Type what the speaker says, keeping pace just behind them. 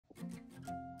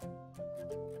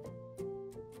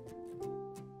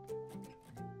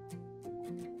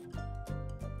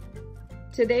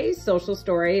Today's social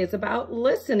story is about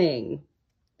listening.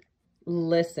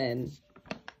 Listen.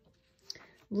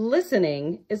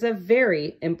 Listening is a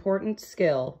very important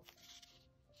skill.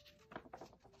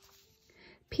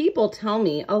 People tell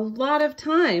me a lot of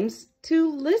times to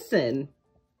listen.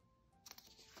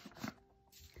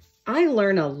 I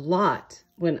learn a lot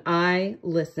when I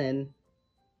listen.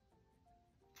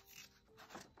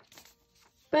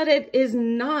 But it is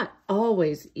not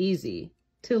always easy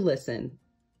to listen.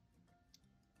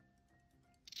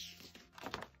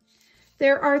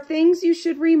 There are things you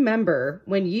should remember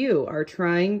when you are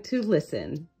trying to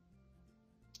listen.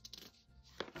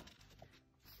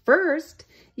 First,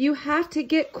 you have to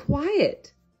get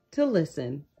quiet to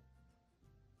listen.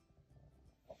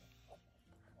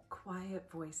 Quiet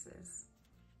voices.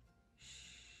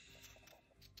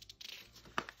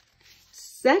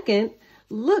 Second,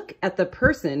 look at the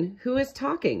person who is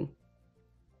talking.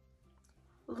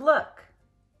 Look.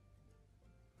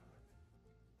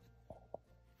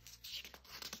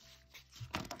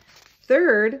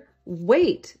 Third,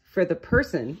 wait for the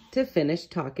person to finish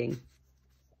talking.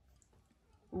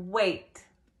 Wait.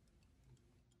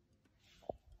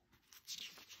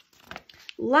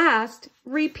 Last,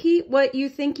 repeat what you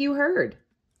think you heard.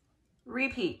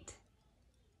 Repeat.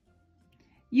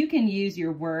 You can use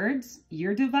your words,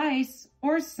 your device,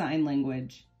 or sign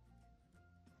language.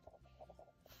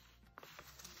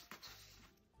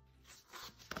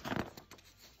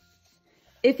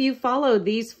 If you follow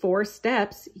these 4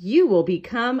 steps, you will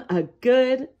become a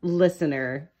good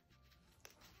listener.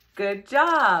 Good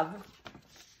job.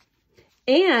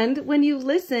 And when you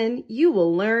listen, you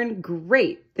will learn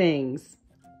great things.